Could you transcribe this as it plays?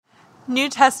New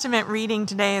Testament reading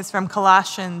today is from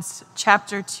Colossians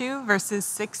chapter 2, verses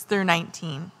 6 through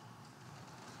 19.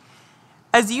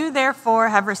 As you therefore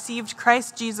have received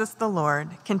Christ Jesus the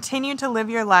Lord, continue to live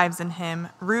your lives in him,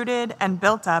 rooted and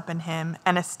built up in him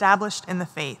and established in the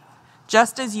faith,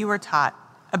 just as you were taught,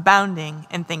 abounding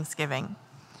in thanksgiving.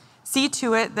 See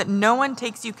to it that no one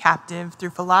takes you captive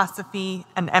through philosophy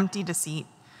and empty deceit,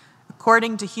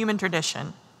 according to human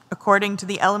tradition, according to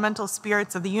the elemental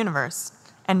spirits of the universe,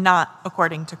 and not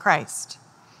according to Christ.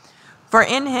 For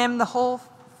in him the whole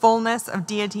fullness of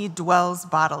deity dwells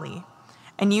bodily,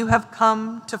 and you have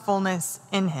come to fullness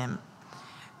in him,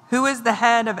 who is the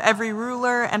head of every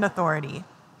ruler and authority.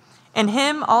 In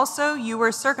him also you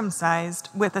were circumcised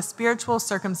with a spiritual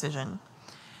circumcision,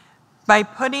 by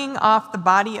putting off the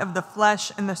body of the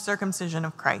flesh in the circumcision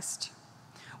of Christ.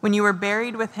 When you were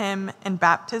buried with him in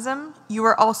baptism, you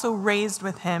were also raised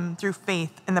with him through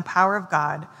faith in the power of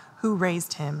God, who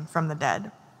raised him from the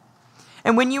dead.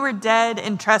 And when you were dead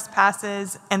in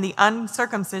trespasses and the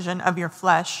uncircumcision of your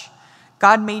flesh,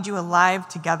 God made you alive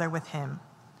together with him,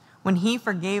 when he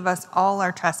forgave us all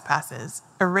our trespasses,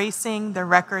 erasing the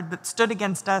record that stood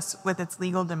against us with its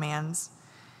legal demands.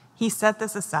 He set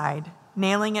this aside,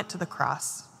 nailing it to the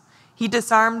cross. He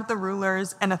disarmed the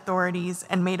rulers and authorities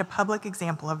and made a public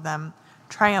example of them,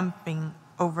 triumphing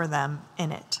over them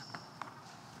in it.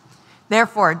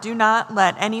 Therefore, do not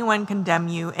let anyone condemn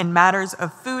you in matters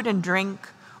of food and drink,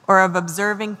 or of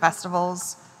observing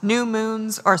festivals, new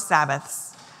moons, or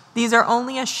Sabbaths. These are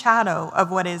only a shadow of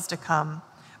what is to come,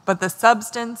 but the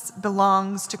substance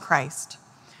belongs to Christ.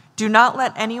 Do not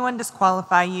let anyone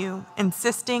disqualify you,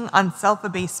 insisting on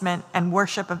self-abasement and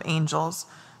worship of angels,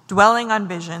 dwelling on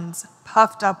visions,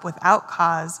 puffed up without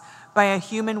cause by a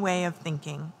human way of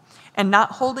thinking, and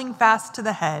not holding fast to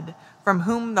the head, from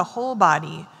whom the whole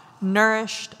body,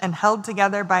 nourished and held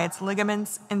together by its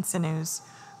ligaments and sinews,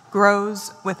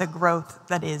 grows with a growth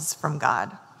that is from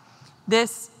God.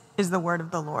 This is the word of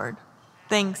the Lord.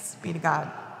 Thanks be to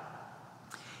God.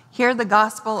 Hear the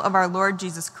gospel of our Lord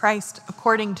Jesus Christ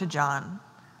according to John.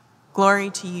 Glory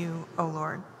to you, O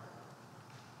Lord.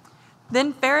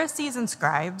 Then Pharisees and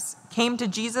scribes came to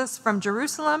Jesus from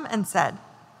Jerusalem and said,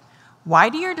 "Why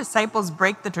do your disciples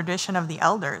break the tradition of the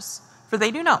elders? For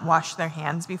they do not wash their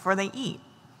hands before they eat."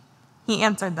 He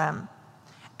answered them,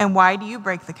 "And why do you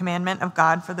break the commandment of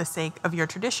God for the sake of your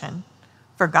tradition?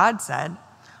 For God said,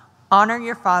 'Honor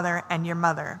your father and your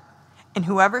mother,' and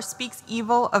whoever speaks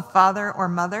evil of father or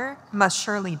mother must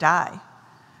surely die.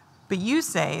 But you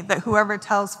say that whoever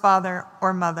tells father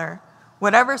or mother,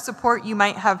 'Whatever support you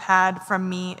might have had from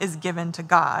me is given to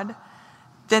God,'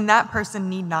 then that person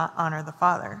need not honor the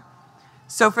father.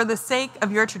 So for the sake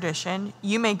of your tradition,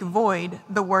 you make void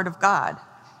the word of God.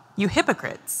 You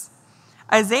hypocrites!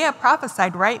 Isaiah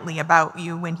prophesied rightly about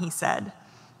you when he said,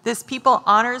 'This people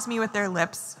honors me with their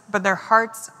lips, but their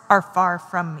hearts are far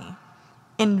from me.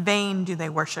 In vain do they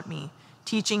worship me,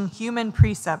 teaching human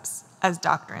precepts as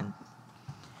doctrine.'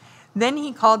 Then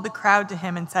he called the crowd to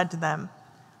him and said to them,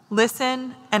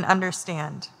 'Listen and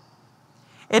understand.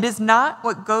 It is not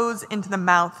what goes into the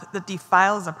mouth that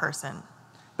defiles a person,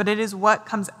 but it is what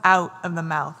comes out of the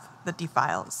mouth that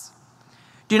defiles.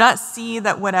 Do not see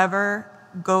that whatever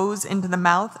goes into the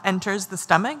mouth enters the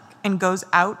stomach and goes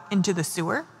out into the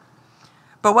sewer?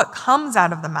 But what comes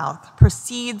out of the mouth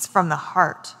proceeds from the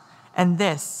heart, and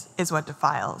this is what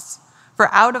defiles. For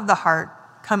out of the heart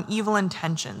come evil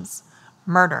intentions,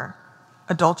 murder,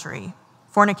 adultery,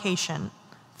 fornication,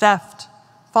 theft,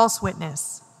 false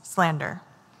witness, slander.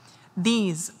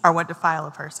 These are what defile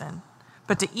a person,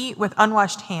 but to eat with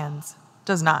unwashed hands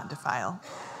does not defile."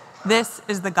 This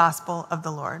is the gospel of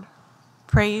the Lord.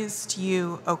 Praise to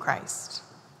you, O Christ.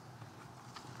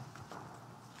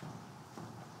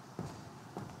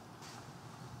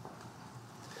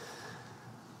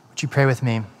 Would you pray with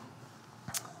me?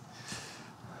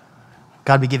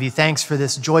 God, we give you thanks for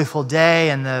this joyful day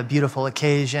and the beautiful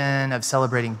occasion of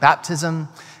celebrating baptism.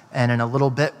 And in a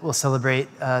little bit, we'll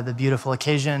celebrate the beautiful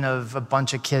occasion of a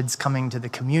bunch of kids coming to the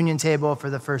communion table for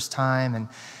the first time. And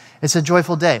it's a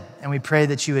joyful day. And we pray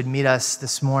that you would meet us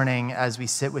this morning as we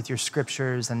sit with your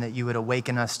scriptures and that you would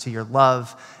awaken us to your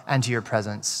love and to your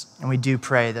presence. And we do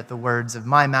pray that the words of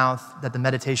my mouth, that the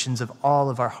meditations of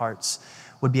all of our hearts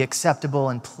would be acceptable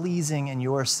and pleasing in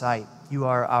your sight. You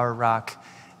are our rock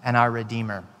and our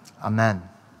Redeemer. Amen.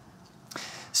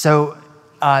 So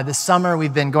this summer,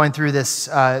 we've been going through this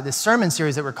sermon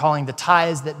series that we're calling The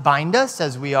Ties That Bind Us,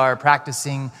 as we are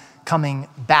practicing coming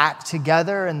back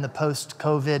together in the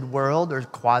post-COVID world, or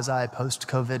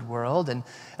quasi-post-COVID world, and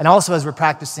also as we're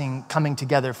practicing coming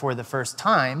together for the first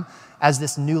time as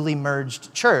this newly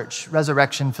merged church,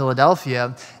 Resurrection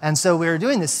Philadelphia. And so we're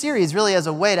doing this series really as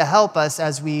a way to help us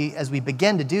as we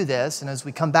begin to do this and as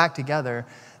we come back together,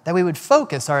 that we would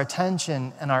focus our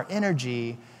attention and our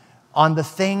energy on the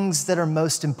things that are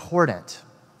most important,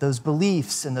 those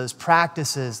beliefs and those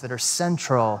practices that are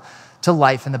central to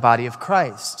life in the body of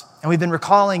Christ. And we've been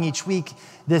recalling each week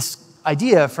this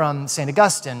idea from St.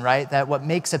 Augustine, right? That what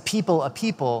makes a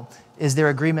people is their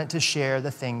agreement to share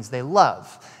the things they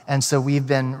love. And so we've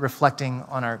been reflecting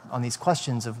on these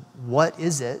questions of what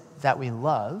is it that we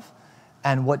love,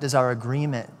 and what does our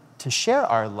agreement to share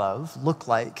our love look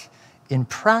like in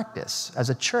practice as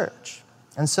a church.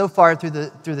 And so far through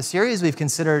the series, we've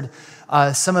considered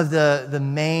some of the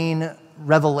main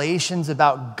revelations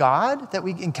about God that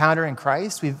we encounter in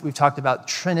Christ. We've talked about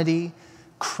Trinity,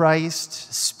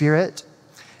 Christ, Spirit.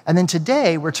 And then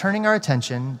today, we're turning our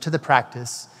attention to the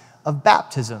practice of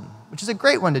baptism, which is a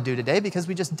great one to do today because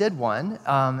we just did one.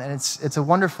 And it's a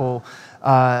wonderful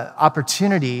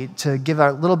opportunity to give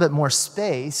a little bit more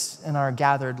space in our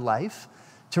gathered life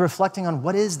to reflecting on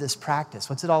what is this practice,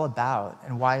 what's it all about,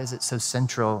 and why is it so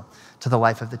central to the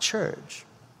life of the church.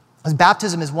 Because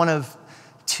baptism is one of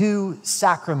two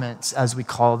sacraments, as we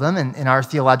call them, in our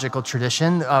theological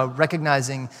tradition,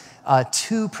 recognizing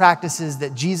two practices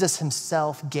that Jesus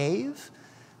himself gave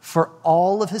for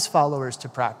all of his followers to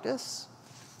practice.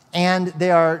 And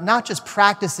they are not just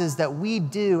practices that we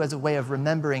do as a way of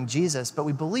remembering Jesus, but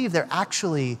we believe they're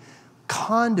actually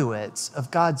conduits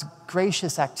of God's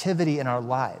gracious activity in our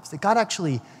lives, that God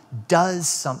actually does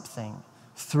something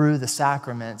through the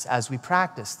sacraments as we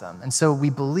practice them. And so we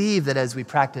believe that as we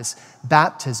practice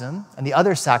baptism and the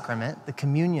other sacrament, the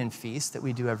communion feast that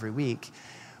we do every week,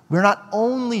 we're not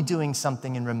only doing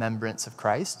something in remembrance of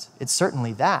Christ, it's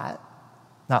certainly that,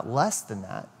 not less than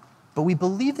that, but we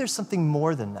believe there's something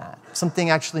more than that, something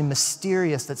actually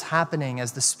mysterious that's happening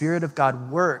as the Spirit of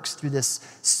God works through this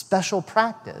special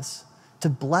practice to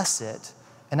bless it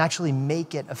and actually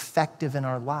make it effective in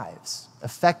our lives,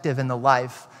 effective in the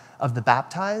life of the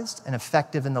baptized and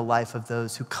effective in the life of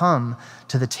those who come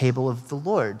to the table of the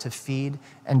Lord to feed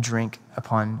and drink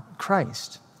upon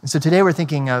Christ. And so today we're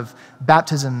thinking of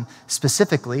baptism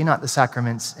specifically, not the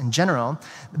sacraments in general.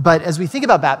 But as we think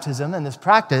about baptism and this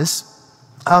practice,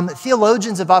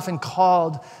 theologians have often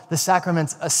called the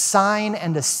sacraments a sign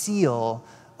and a seal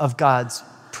of God's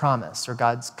promise or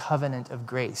God's covenant of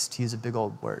grace, to use a big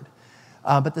old word.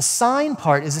 But the sign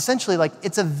part is essentially like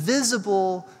it's a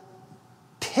visible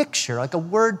picture, like a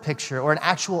word picture or an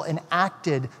actual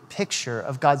enacted picture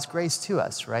of God's grace to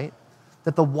us, right?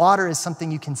 That the water is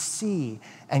something you can see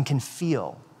and can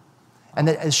feel. And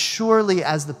that as surely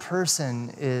as the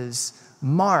person is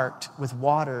marked with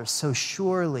water, so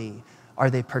surely are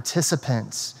they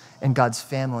participants in God's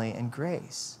family and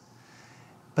grace.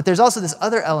 But there's also this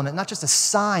other element, not just a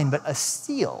sign, but a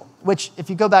seal, which if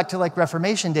you go back to like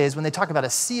Reformation days, when they talk about a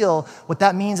seal, what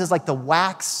that means is like the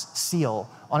wax seal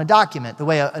on a document, the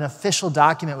way an official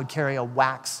document would carry a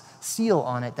wax seal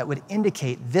on it that would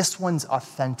indicate this one's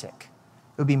authentic.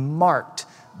 It would be marked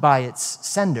by its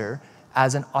sender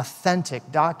as an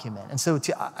authentic document. And so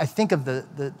I think of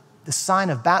the sign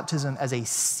of baptism as a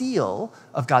seal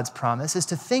of God's promise is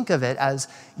to think of it as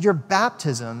your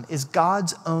baptism is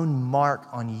God's own mark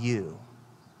on you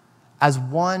as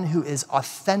one who is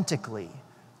authentically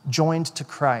joined to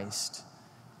Christ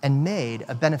and made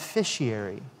a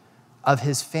beneficiary of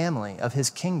his family, of his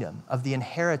kingdom, of the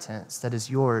inheritance that is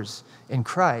yours in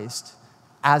Christ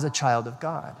as a child of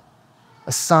God.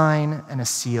 A sign and a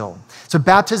seal. So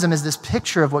baptism is this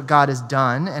picture of what God has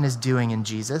done and is doing in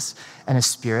Jesus and his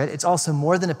Spirit. It's also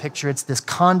more than a picture. It's this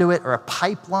conduit or a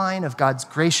pipeline of God's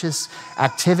gracious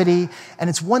activity. And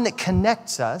it's one that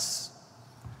connects us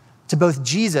to both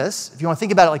Jesus, if you want to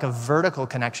think about it like a vertical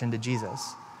connection to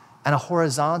Jesus, and a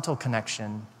horizontal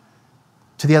connection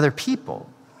to the other people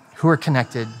who are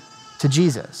connected to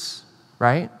Jesus,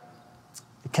 right?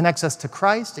 It connects us to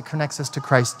Christ. It connects us to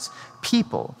Christ's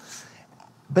people.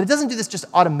 But it doesn't do this just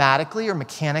automatically or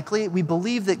mechanically. We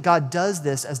believe that God does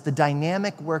this as the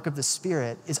dynamic work of the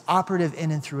Spirit is operative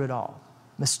in and through it all,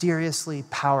 mysteriously,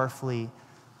 powerfully,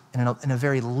 in a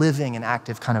very living and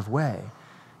active kind of way.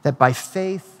 That by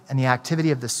faith and the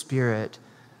activity of the Spirit,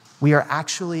 we are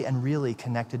actually and really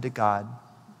connected to God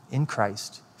in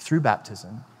Christ through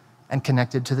baptism and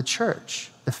connected to the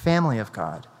church, the family of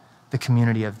God, the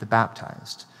community of the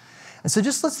baptized. And so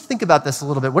just let's think about this a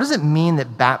little bit. What does it mean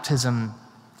that baptism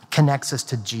connects us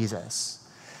to Jesus?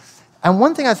 And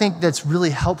one thing I think that's really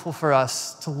helpful for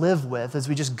us to live with as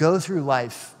we just go through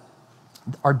life,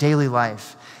 our daily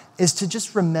life, is to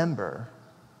just remember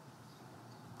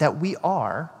that we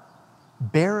are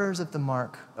bearers of the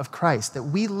mark of Christ, that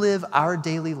we live our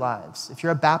daily lives. If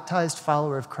you're a baptized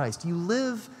follower of Christ, you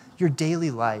live your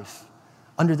daily life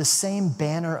under the same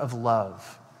banner of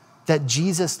love that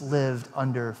Jesus lived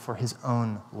under for his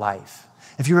own life.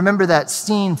 If you remember that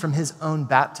scene from his own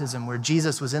baptism where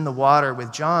Jesus was in the water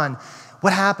with John,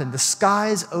 what happened? The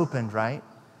skies opened, right?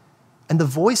 And the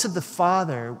voice of the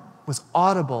Father was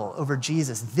audible over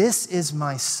Jesus. This is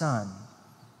my Son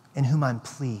in whom I'm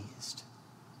pleased,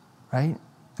 right?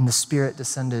 And the Spirit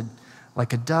descended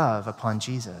like a dove upon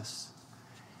Jesus.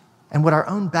 And what our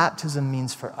own baptism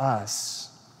means for us,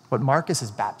 what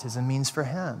Marcus's baptism means for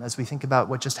him, as we think about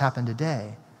what just happened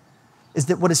today, is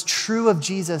that what is true of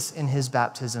Jesus in his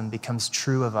baptism becomes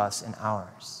true of us in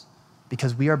ours,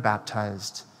 because we are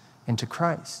baptized into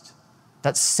Christ.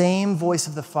 That same voice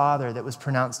of the Father that was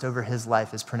pronounced over his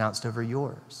life is pronounced over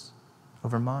yours,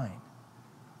 over mine.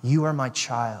 You are my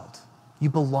child. You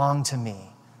belong to me.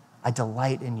 I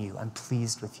delight in you. I'm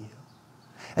pleased with you.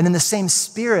 And then the same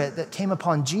Spirit that came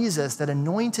upon Jesus that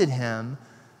anointed him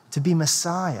to be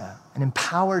Messiah and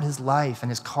empowered his life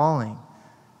and his calling,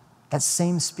 that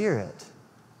same Spirit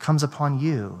comes upon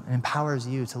you and empowers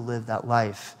you to live that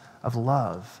life of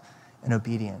love and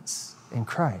obedience in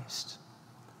Christ.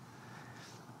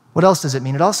 What else does it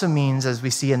mean? It also means, as we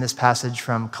see in this passage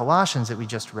from Colossians that we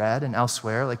just read and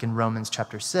elsewhere, like in Romans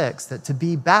chapter 6, that to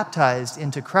be baptized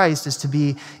into Christ is to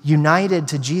be united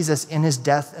to Jesus in his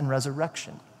death and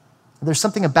resurrection. There's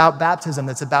something about baptism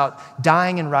that's about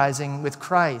dying and rising with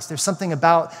Christ. There's something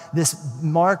about this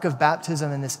mark of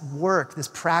baptism and this work, this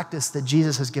practice that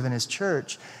Jesus has given his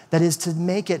church, that is to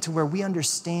make it to where we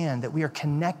understand that we are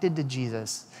connected to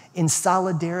Jesus in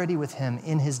solidarity with him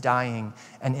in his dying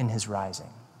and in his rising.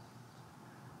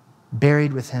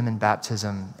 Buried with him in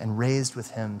baptism and raised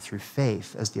with him through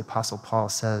faith, as the Apostle Paul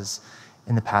says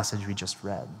in the passage we just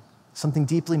read. Something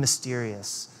deeply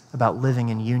mysterious about living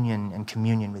in union and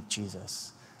communion with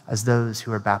Jesus as those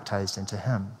who are baptized into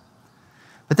him.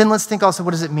 But then let's think also,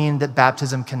 what does it mean that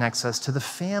baptism connects us to the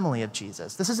family of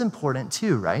Jesus? This is important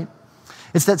too, right?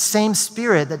 It's that same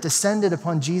Spirit that descended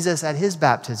upon Jesus at his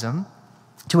baptism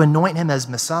to anoint him as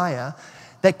Messiah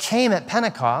that came at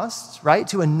Pentecost, right,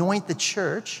 to anoint the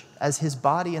church as his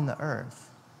body in the earth.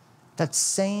 That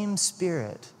same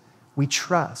Spirit we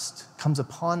trust comes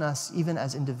upon us even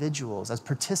as individuals, as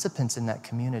participants in that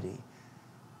community.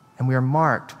 And we are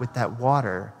marked with that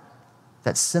water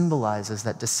that symbolizes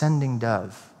that descending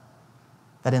dove,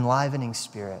 that enlivening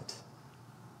Spirit,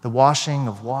 the washing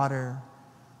of water,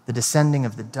 the descending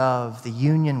of the dove, the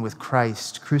union with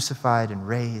Christ, crucified and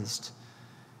raised,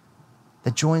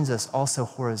 that joins us also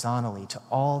horizontally to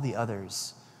all the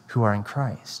others who are in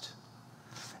Christ.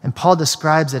 And Paul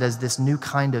describes it as this new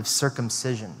kind of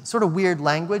circumcision. Sort of weird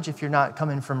language if you're not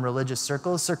coming from religious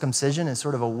circles. Circumcision is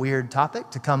sort of a weird topic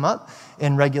to come up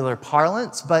in regular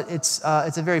parlance, but it's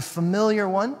a very familiar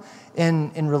one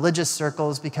in religious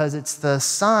circles because it's the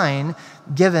sign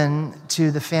given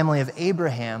to the family of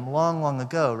Abraham long, long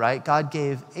ago, right? God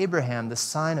gave Abraham the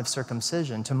sign of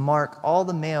circumcision to mark all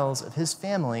the males of his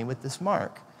family with this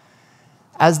mark,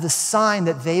 as the sign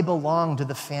that they belong to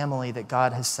the family that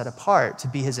God has set apart to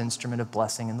be his instrument of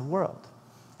blessing in the world.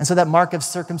 And so that mark of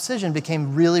circumcision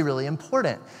became really, really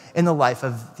important in the life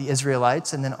of the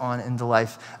Israelites and then on in the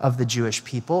life of the Jewish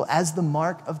people as the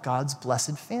mark of God's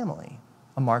blessed family,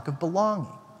 a mark of belonging.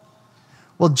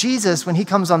 Well, Jesus, when he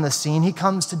comes on the scene, he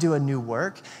comes to do a new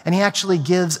work, and he actually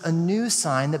gives a new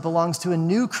sign that belongs to a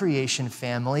new creation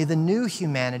family, the new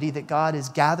humanity that God is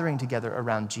gathering together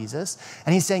around Jesus.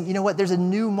 And he's saying, you know what, there's a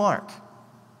new mark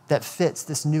that fits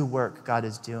this new work God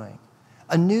is doing.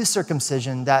 A new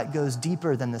circumcision that goes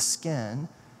deeper than the skin,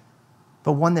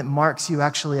 but one that marks you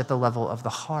actually at the level of the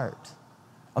heart.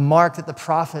 A mark that the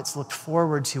prophets looked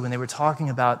forward to when they were talking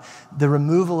about the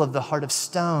removal of the heart of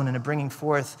stone and a bringing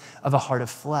forth of a heart of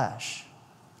flesh,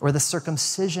 or the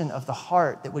circumcision of the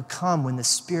heart that would come when the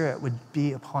Spirit would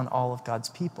be upon all of God's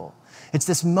people. It's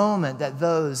this moment that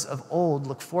those of old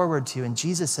look forward to, and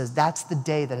Jesus says, that's the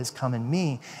day that has come in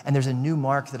me, and there's a new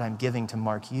mark that I'm giving to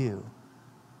mark you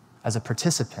as a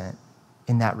participant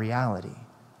in that reality,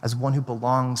 as one who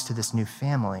belongs to this new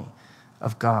family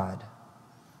of God.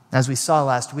 As we saw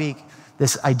last week,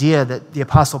 this idea that the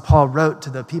Apostle Paul wrote to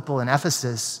the people in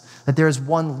Ephesus, that there is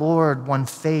one Lord, one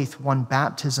faith, one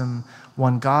baptism,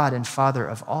 one God and Father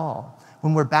of all.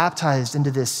 When we're baptized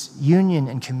into this union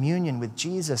and communion with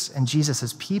Jesus and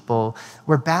Jesus' people,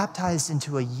 we're baptized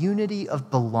into a unity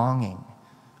of belonging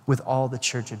with all the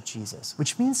church of Jesus,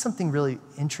 which means something really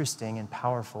interesting and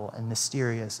powerful and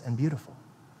mysterious and beautiful.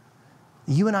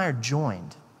 You and I are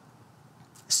joined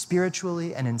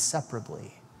spiritually and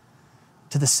inseparably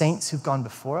to the saints who've gone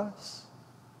before us,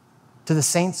 to the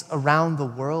saints around the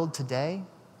world today,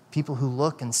 people who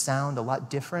look and sound a lot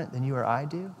different than you or I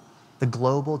do, the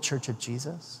global Church of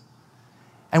Jesus.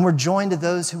 And we're joined to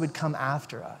those who would come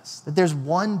after us, that there's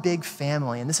one big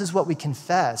family, and this is what we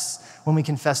confess when we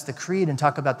confess the creed and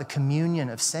talk about the communion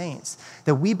of saints,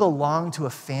 that we belong to a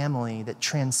family that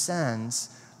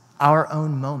transcends our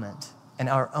own moment and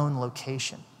our own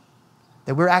location,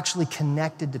 that we're actually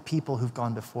connected to people who've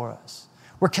gone before us.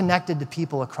 We're connected to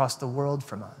people across the world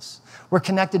from us. We're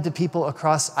connected to people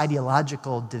across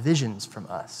ideological divisions from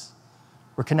us.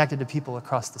 We're connected to people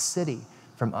across the city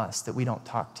from us that we don't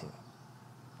talk to.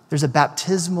 There's a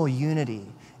baptismal unity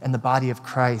in the body of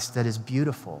Christ that is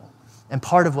beautiful. And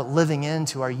part of what living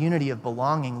into our unity of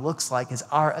belonging looks like is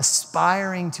our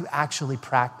aspiring to actually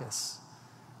practice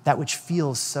that which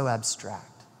feels so abstract.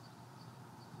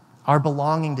 Our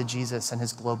belonging to Jesus and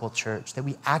his global church, that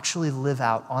we actually live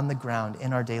out on the ground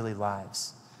in our daily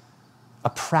lives. A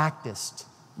practiced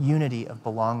unity of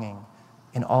belonging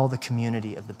in all the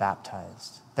community of the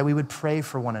baptized. That we would pray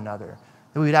for one another,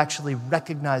 that we would actually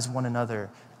recognize one another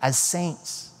as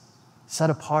saints, set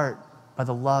apart by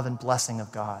the love and blessing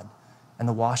of God and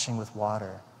the washing with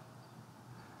water.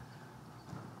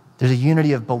 There's a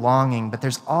unity of belonging, but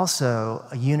there's also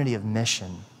a unity of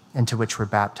mission into which we're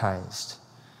baptized,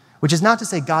 which is not to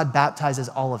say God baptizes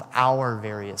all of our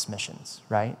various missions,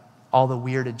 right? All the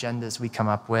weird agendas we come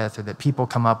up with or that people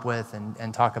come up with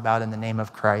and talk about in the name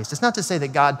of Christ. It's not to say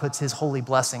that God puts his holy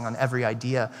blessing on every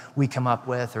idea we come up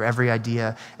with or every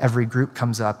idea every group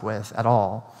comes up with at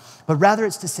all. But rather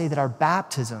it's to say that our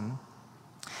baptism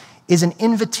is an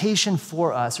invitation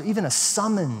for us or even a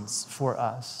summons for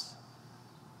us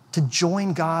to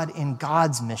join God in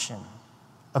God's mission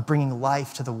of bringing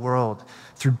life to the world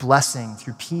through blessing,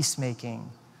 through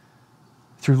peacemaking,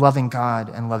 through loving God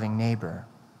and loving neighbor.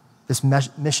 This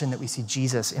mission that we see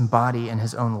Jesus embody in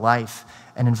his own life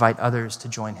and invite others to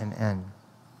join him in.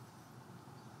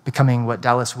 Becoming what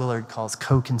Dallas Willard calls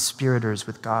co-conspirators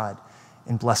with God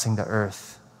in blessing the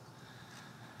earth.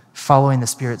 Following the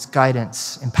Spirit's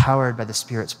guidance, empowered by the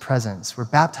Spirit's presence, we're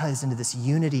baptized into this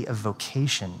unity of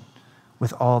vocation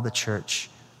with all the church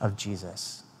of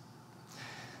Jesus.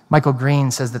 Michael Green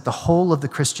says that the whole of the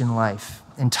Christian life,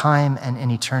 in time and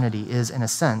in eternity, is, in a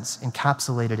sense,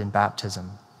 encapsulated in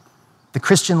baptism. The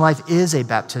Christian life is a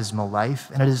baptismal life,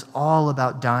 and it is all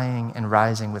about dying and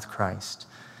rising with Christ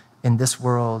in this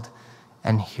world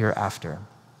and hereafter.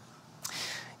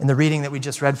 In the reading that we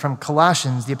just read from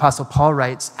Colossians, the Apostle Paul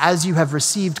writes, "As you have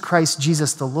received Christ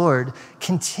Jesus the Lord,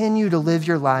 continue to live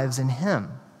your lives in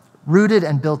him, rooted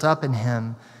and built up in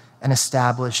him and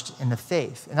established in the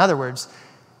faith." In other words,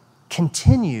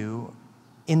 continue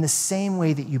in the same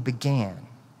way that you began.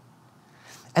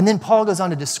 And then Paul goes on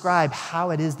to describe how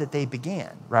it is that they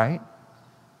began, right?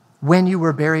 When you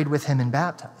were buried with him in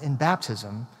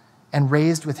baptism and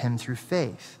raised with him through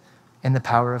faith in the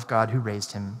power of God who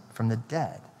raised him from the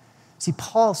dead. See,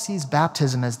 Paul sees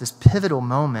baptism as this pivotal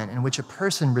moment in which a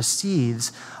person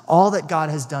receives all that God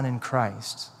has done in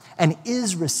Christ and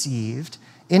is received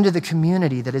into the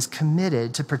community that is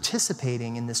committed to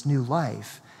participating in this new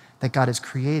life that God has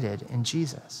created in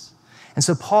Jesus. And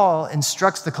so Paul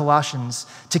instructs the Colossians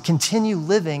to continue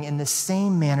living in the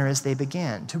same manner as they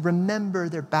began, to remember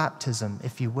their baptism,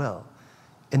 if you will,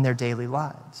 in their daily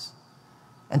lives,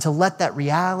 and to let that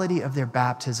reality of their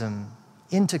baptism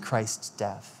into Christ's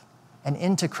death and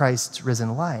into Christ's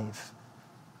risen life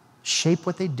shape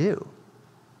what they do,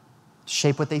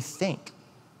 shape what they think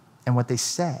and what they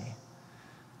say.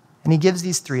 And he gives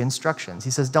these three instructions.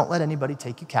 He says, don't let anybody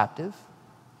take you captive.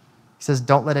 He says,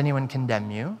 don't let anyone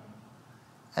condemn you.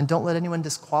 And don't let anyone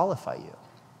disqualify you.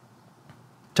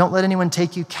 Don't let anyone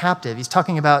take you captive. He's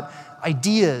talking about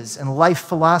ideas and life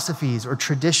philosophies or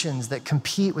traditions that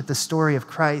compete with the story of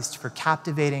Christ for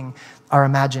captivating our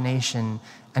imagination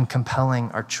and compelling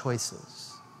our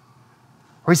choices.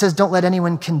 Or he says, don't let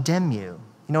anyone condemn you,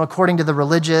 according to the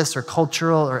religious or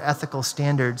cultural or ethical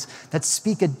standards that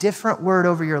speak a different word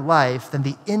over your life than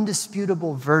the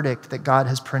indisputable verdict that God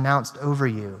has pronounced over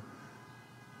you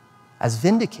as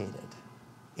vindicated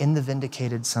in the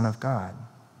vindicated Son of God.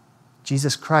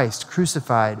 Jesus Christ,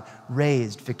 crucified,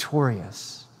 raised,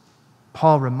 victorious.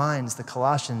 Paul reminds the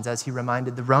Colossians, as he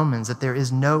reminded the Romans, that there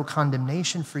is no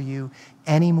condemnation for you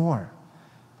anymore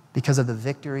because of the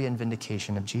victory and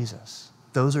vindication of Jesus.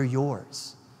 Those are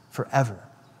yours forever.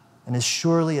 And as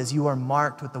surely as you are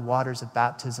marked with the waters of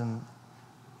baptism,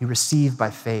 you receive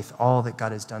by faith all that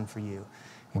God has done for you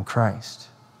in Christ.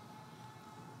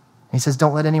 And he says,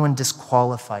 don't let anyone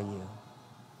disqualify you.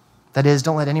 That is,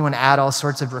 don't let anyone add all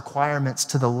sorts of requirements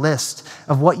to the list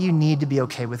of what you need to be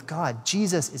okay with God.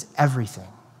 Jesus is everything.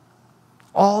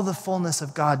 All the fullness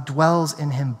of God dwells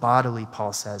in him bodily,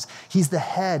 Paul says. He's the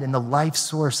head and the life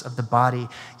source of the body.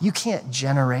 You can't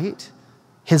generate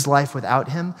his life without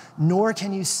him, nor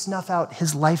can you snuff out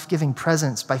his life-giving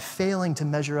presence by failing to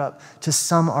measure up to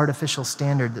some artificial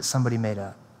standard that somebody made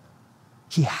up.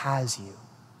 He has you.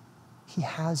 He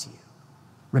has you.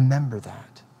 Remember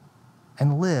that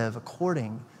and live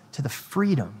according to the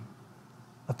freedom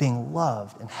of being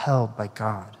loved and held by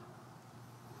God.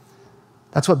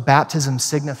 That's what baptism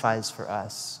signifies for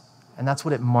us, and that's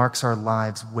what it marks our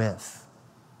lives with.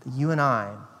 That you and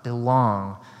I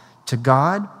belong to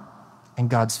God and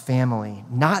God's family,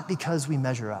 not because we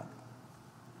measure up,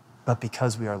 but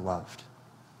because we are loved.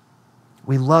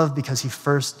 We love because he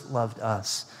first loved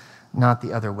us, not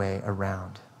the other way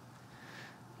around.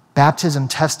 Baptism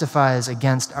testifies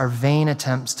against our vain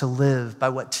attempts to live by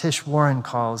what Tish Warren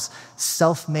calls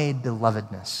self-made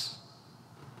belovedness.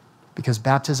 Because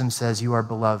baptism says you are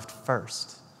beloved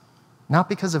first, not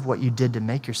because of what you did to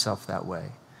make yourself that way,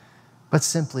 but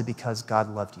simply because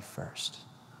God loved you first.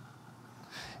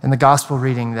 In the gospel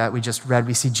reading that we just read,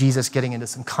 we see Jesus getting into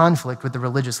some conflict with the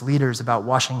religious leaders about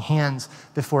washing hands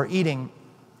before eating.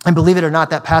 And believe it or not,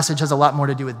 that passage has a lot more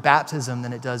to do with baptism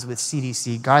than it does with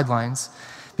CDC guidelines,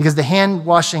 because the hand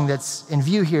washing that's in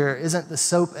view here isn't the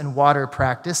soap and water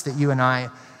practice that you and I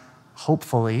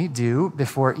hopefully do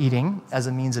before eating as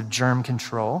a means of germ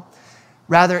control.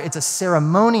 Rather, it's a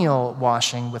ceremonial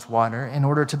washing with water in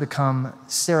order to become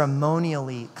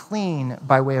ceremonially clean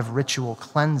by way of ritual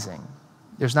cleansing.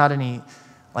 There's not any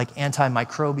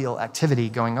antimicrobial activity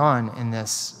going on in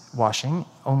this washing,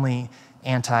 only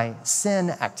anti-sin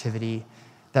activity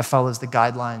that follows the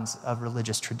guidelines of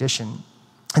religious tradition.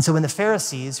 And so when the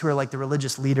Pharisees, who are like the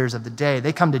religious leaders of the day,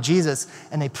 they come to Jesus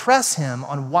and they press him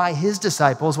on why his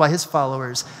disciples, why his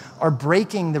followers are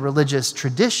breaking the religious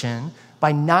tradition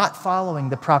by not following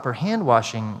the proper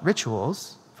hand-washing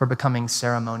rituals for becoming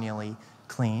ceremonially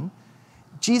clean,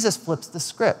 Jesus flips the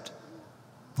script.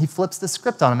 He flips the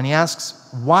script on them and he asks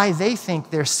why they think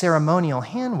their ceremonial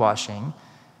hand-washing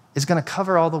is going to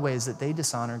cover all the ways that they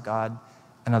dishonor God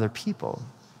and other people.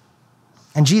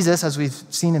 And Jesus, as we've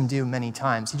seen him do many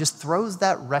times, he just throws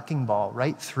that wrecking ball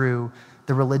right through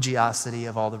the religiosity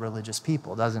of all the religious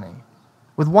people, doesn't he?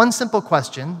 With one simple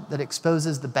question that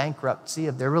exposes the bankruptcy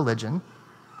of their religion: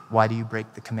 why do you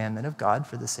break the commandment of God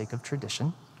for the sake of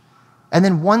tradition? And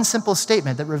then one simple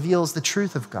statement that reveals the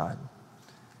truth of God.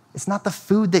 It's not the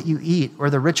food that you eat or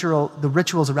the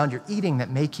rituals around your eating that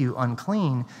make you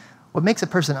unclean. What makes a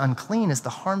person unclean is the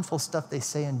harmful stuff they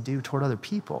say and do toward other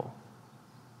people.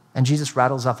 And Jesus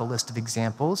rattles off a list of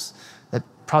examples that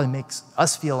probably makes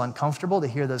us feel uncomfortable to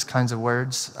hear those kinds of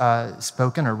words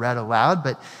spoken or read aloud.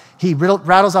 But he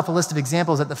rattles off a list of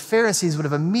examples that the Pharisees would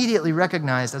have immediately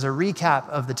recognized as a recap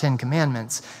of the Ten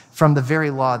Commandments from the very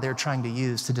law they're trying to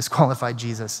use to disqualify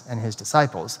Jesus and his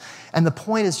disciples. And the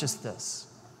point is just this: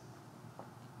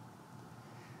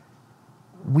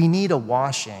 we need a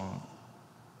washing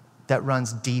that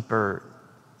runs deeper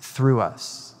through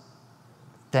us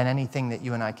than anything that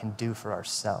you and I can do for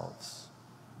ourselves.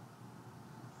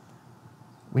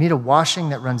 We need a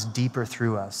washing that runs deeper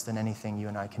through us than anything you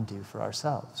and I can do for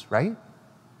ourselves, right? Do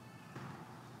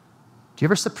you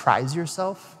ever surprise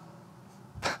yourself?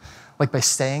 Like by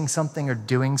saying something or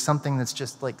doing something that's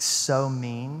just like so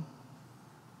mean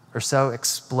or so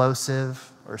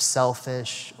explosive or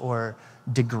selfish or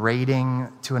degrading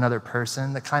to another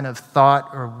person, the kind of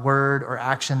thought or word or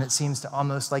action that seems to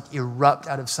almost like erupt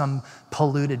out of some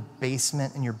polluted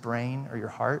basement in your brain or your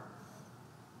heart?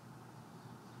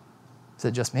 Is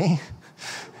it just me?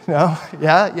 No?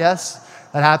 Yeah? Yes?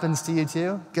 That happens to you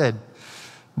too? Good.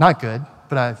 Not good,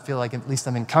 but I feel like at least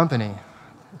I'm in company.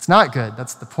 It's not good,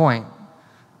 that's the point.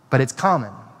 But it's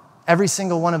common. Every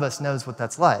single one of us knows what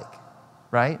that's like,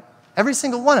 right? Every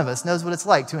single one of us knows what it's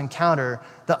like to encounter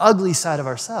the ugly side of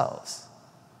ourselves.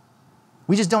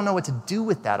 We just don't know what to do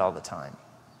with that all the time.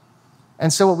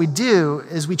 And so what we do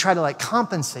is we try to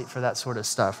compensate for that sort of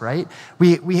stuff, right?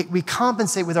 We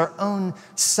compensate with our own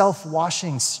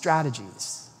self-washing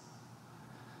strategies.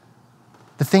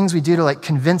 The things we do to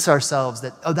convince ourselves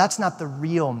that, oh, that's not the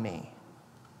real me,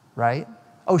 right?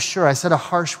 Oh, sure, I said a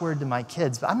harsh word to my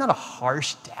kids, but I'm not a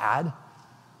harsh dad.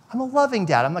 I'm a loving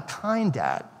dad. I'm a kind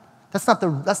dad. That's not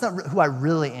who I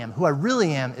really am. Who I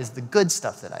really am is the good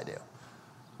stuff that I do,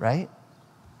 right?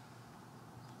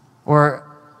 Or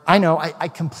I know I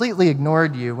completely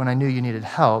ignored you when I knew you needed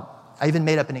help. I even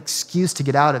made up an excuse to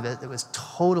get out of it that was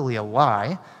totally a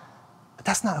lie, but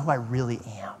that's not who I really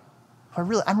am.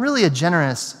 I'm really a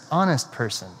generous, honest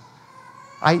person.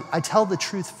 I tell the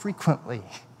truth frequently.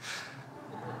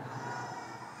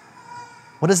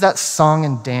 What does that song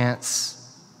and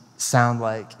dance sound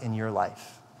like in your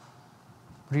life?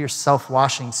 What are your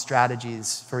self-washing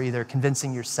strategies for either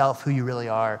convincing yourself who you really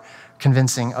are,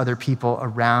 convincing other people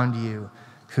around you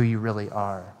who you really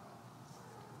are?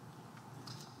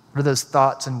 What are those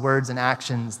thoughts and words and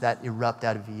actions that erupt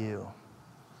out of you,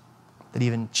 that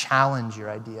even challenge your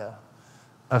idea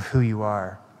of who you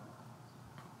are?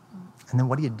 And then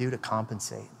what do you do to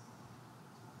compensate?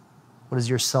 What does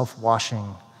your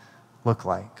self-washing look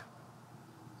like?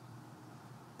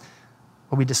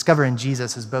 What we discover in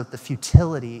Jesus is both the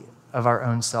futility of our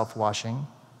own self-washing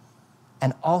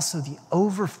and also the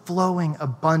overflowing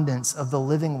abundance of the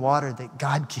living water that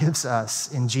God gives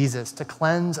us in Jesus to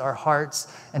cleanse our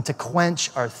hearts and to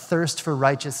quench our thirst for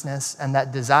righteousness and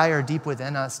that desire deep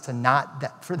within us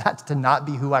for that to not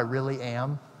be who I really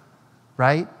am,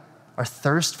 right? Our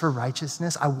thirst for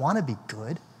righteousness. I want to be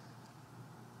good.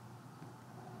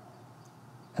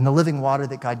 And the living water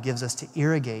that God gives us to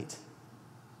irrigate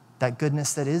that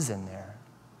goodness that is in there.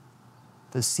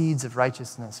 Those seeds of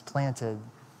righteousness planted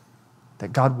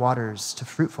that God waters to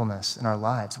fruitfulness in our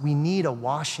lives. We need a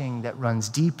washing that runs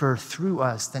deeper through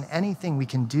us than anything we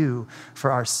can do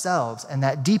for ourselves. And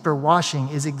that deeper washing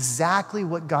is exactly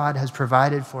what God has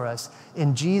provided for us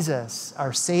in Jesus,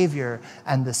 our Savior,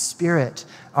 and the Spirit,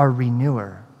 our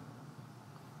renewer.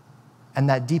 And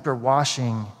that deeper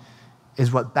washing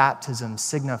is what baptism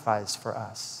signifies for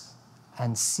us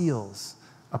and seals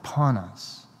upon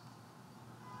us.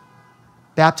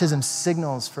 Baptism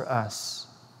signals for us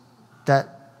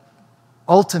that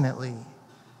ultimately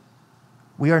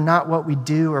we are not what we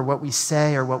do or what we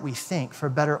say or what we think, for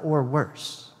better or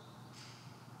worse.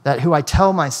 That who I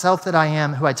tell myself that I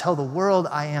am, who I tell the world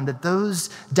I am, that those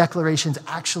declarations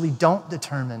actually don't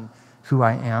determine who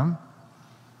I am,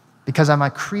 because I'm a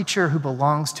creature who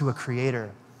belongs to a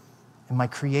creator, and my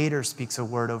creator speaks a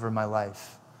word over my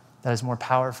life that is more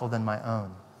powerful than my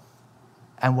own.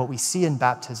 And what we see in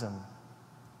baptism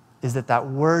is that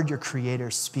word your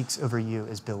creator speaks over you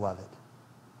is beloved.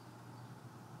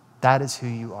 That is who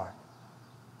you are.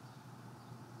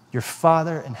 Your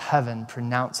Father in heaven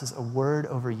pronounces a word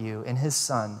over you in his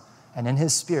Son and in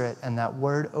his Spirit, and that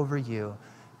word over you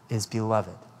is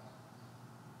beloved.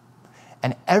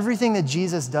 And everything that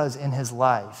Jesus does in his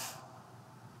life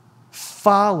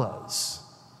follows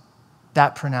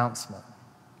that pronouncement.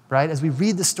 Right? As we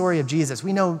read the story of Jesus,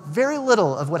 we know very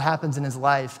little of what happens in his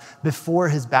life before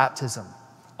his baptism.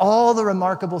 All the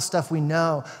remarkable stuff we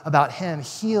know about him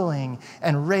healing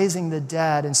and raising the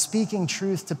dead and speaking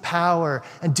truth to power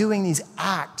and doing these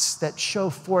acts that show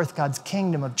forth God's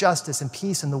kingdom of justice and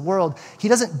peace in the world. He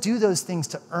doesn't do those things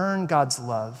to earn God's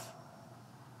love.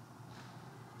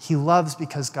 He loves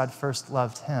because God first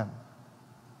loved him.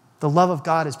 The love of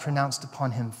God is pronounced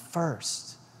upon him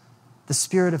first. The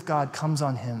Spirit of God comes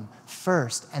on him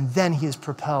first, and then he is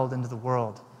propelled into the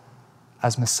world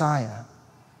as Messiah.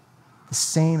 The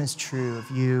same is true of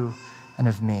you and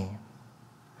of me.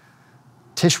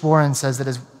 Tish Warren says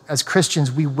that as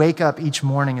Christians, we wake up each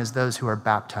morning as those who are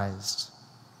baptized.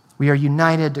 We are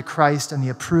united to Christ, and the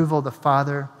approval of the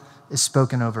Father is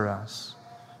spoken over us.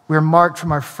 We are marked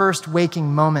from our first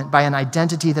waking moment by an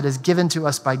identity that is given to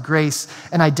us by grace,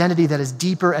 an identity that is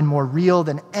deeper and more real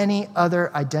than any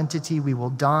other identity we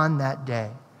will don that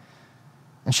day.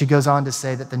 And she goes on to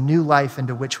say that the new life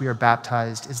into which we are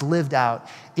baptized is lived out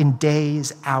in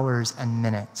days, hours, and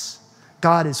minutes.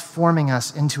 God is forming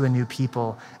us into a new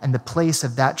people, and the place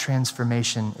of that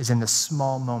transformation is in the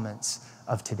small moments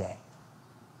of today.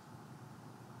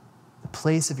 The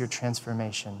place of your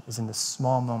transformation is in the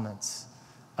small moments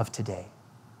of today.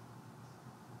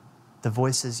 The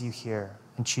voices you hear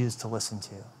and choose to listen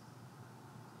to,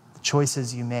 the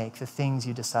choices you make, the things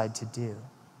you decide to do,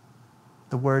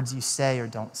 the words you say or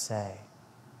don't say.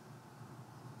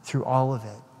 Through all of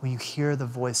it, will you hear the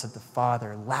voice of the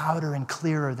Father louder and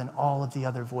clearer than all of the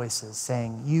other voices,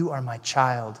 saying, "You are my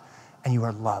child and you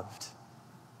are loved."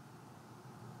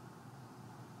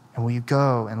 And will you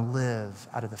go and live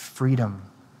out of the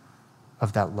freedom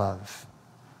of that love?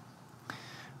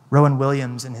 Rowan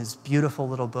Williams, in his beautiful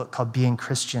little book called Being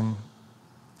Christian,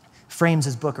 frames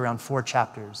his book around 4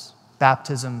 chapters: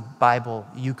 baptism, Bible,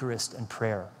 Eucharist, and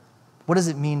prayer. What does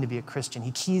it mean to be a Christian?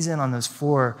 He keys in on those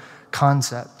 4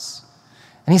 concepts.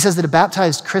 And he says that a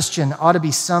baptized Christian ought to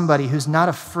be somebody who's not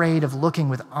afraid of looking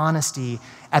with honesty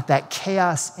at that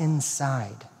chaos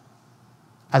inside,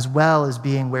 as well as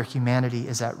being where humanity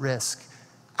is at risk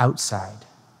outside.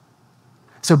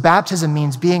 So baptism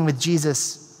means being with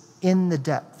Jesus in the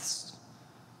depths,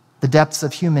 The depths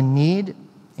of human need,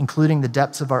 including the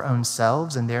depths of our own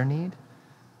selves and their need,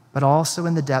 but also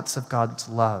in the depths of God's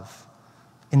love,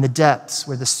 in the depths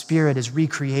where the Spirit is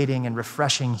recreating and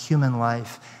refreshing human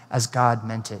life as God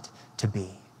meant it to be.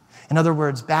 In other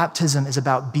words, baptism is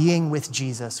about being with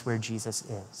Jesus where Jesus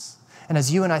is. And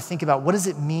as you and I think about what does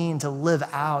it mean to live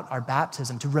out our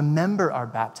baptism, to remember our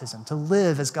baptism, to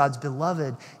live as God's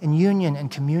beloved in union and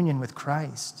communion with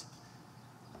Christ,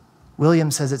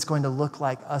 William says it's going to look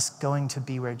like us going to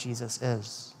be where Jesus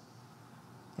is,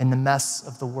 in the mess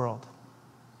of the world,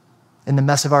 in the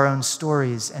mess of our own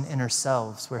stories and inner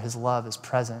selves, where his love is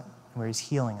present and where he's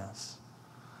healing us.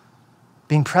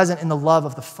 Being present in the love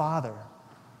of the Father,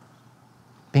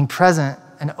 being present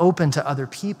and open to other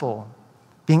people,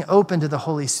 being open to the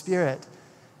Holy Spirit,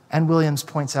 and Williams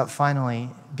points out finally,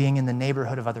 being in the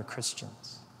neighborhood of other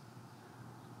Christians.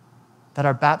 That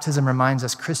our baptism reminds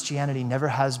us Christianity never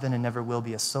has been and never will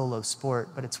be a solo sport,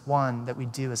 but it's one that we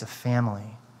do as a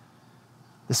family.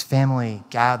 This family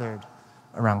gathered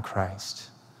around Christ.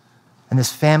 And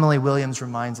this family, Williams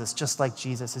reminds us, just like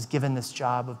Jesus, is given this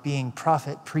job of being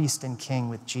prophet, priest, and king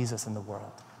with Jesus in the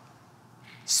world.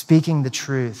 Speaking the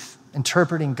truth,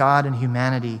 interpreting God and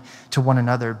humanity to one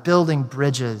another, building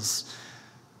bridges,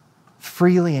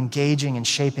 freely engaging and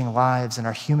shaping lives in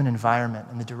our human environment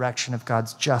in the direction of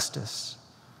God's justice,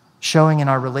 showing in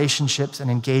our relationships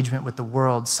and engagement with the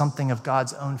world something of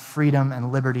God's own freedom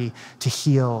and liberty to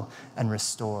heal and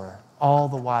restore, all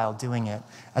the while doing it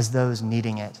as those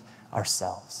needing it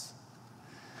ourselves.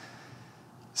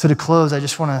 So to close, I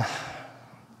just want to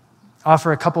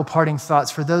offer a couple parting thoughts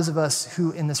for those of us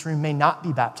who in this room may not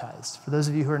be baptized. For those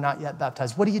of you who are not yet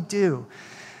baptized, what do you do?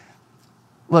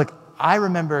 Look, I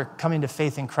remember coming to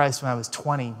faith in Christ when I was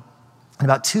 20, and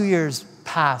about 2 years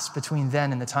passed between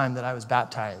then and the time that I was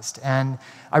baptized. And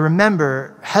I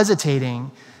remember hesitating,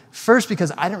 first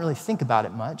because I didn't really think about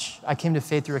it much. I came to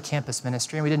faith through a campus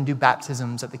ministry, and we didn't do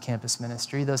baptisms at the campus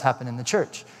ministry. Those happen in the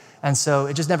church. And so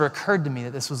it just never occurred to me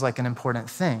that this was like an important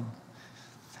thing.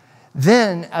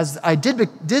 Then, as I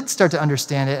did start to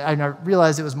understand it, I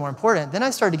realized it was more important. Then I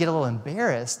started to get a little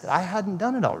embarrassed that I hadn't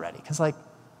done it already, because like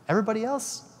everybody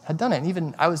else had done it. And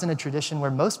even I was in a tradition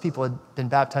where most people had been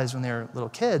baptized when they were little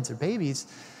kids or babies.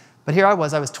 But here I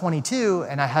was 22,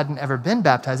 and I hadn't ever been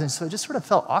baptized. And so it just sort of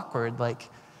felt awkward, like,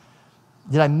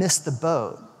 did I miss the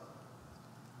boat?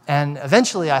 And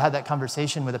eventually I had that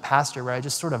conversation with a pastor where I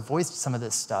just sort of voiced some of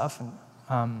this stuff.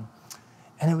 And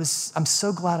I'm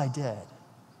so glad I did.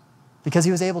 Because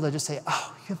he was able to just say,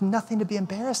 oh, you have nothing to be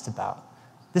embarrassed about.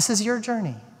 This is your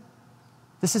journey.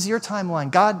 This is your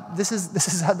timeline. God, this is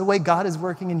the way God is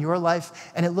working in your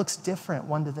life, and it looks different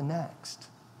one to the next.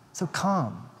 So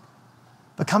come.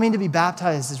 But coming to be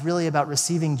baptized is really about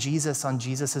receiving Jesus on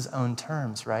Jesus' own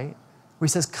terms, right? Where he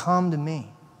says, come to me.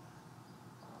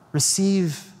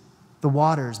 Receive the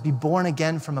waters. Be born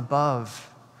again from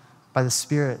above by the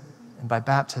Spirit and by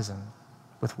baptism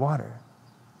with water.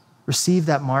 Receive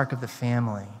that mark of the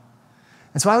family.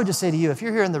 And so I would just say to you, if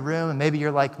you're here in the room and maybe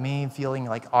you're like me, feeling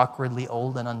like awkwardly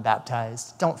old and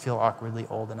unbaptized, don't feel awkwardly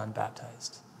old and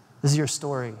unbaptized. This is your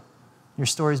story. Your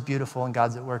story is beautiful and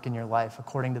God's at work in your life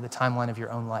according to the timeline of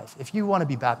your own life. If you want to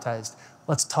be baptized,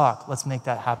 let's talk. Let's make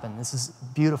that happen. This is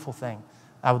a beautiful thing.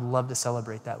 I would love to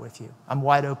celebrate that with you. I'm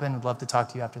wide open. Would love to talk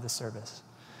to you after the service.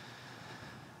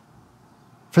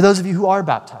 For those of you who are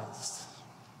baptized,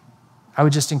 I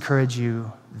would just encourage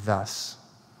you thus,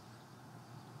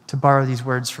 to borrow these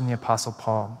words from the Apostle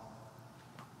Paul.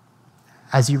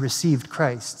 As you received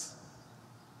Christ,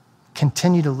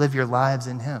 continue to live your lives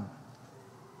in him,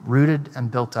 rooted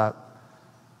and built up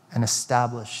and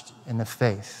established in the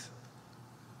faith.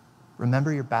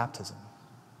 Remember your baptism.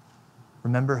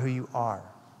 Remember who you are.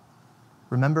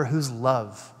 Remember whose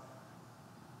love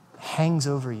hangs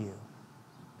over you,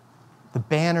 the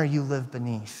banner you live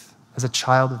beneath as a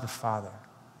child of the Father,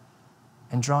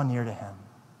 and draw near to him.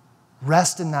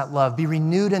 Rest in that love. Be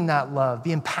renewed in that love.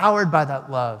 Be empowered by that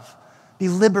love. Be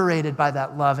liberated by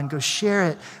that love, and go share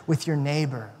it with your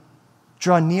neighbor.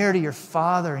 Draw near to your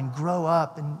Father and grow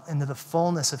up into the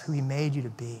fullness of who he made you to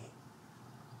be.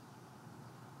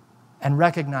 And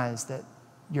recognize that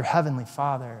your heavenly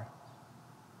Father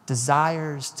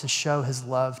desires to show his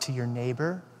love to your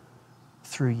neighbor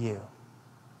through you.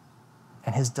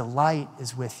 And his delight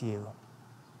is with you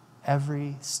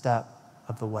every step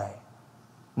of the way.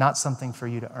 Not something for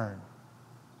you to earn,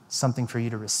 something for you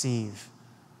to receive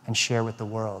and share with the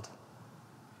world,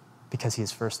 because he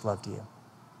has first loved you.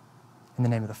 In the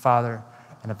name of the Father,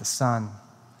 and of the Son,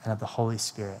 and of the Holy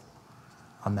Spirit.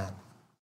 Amen.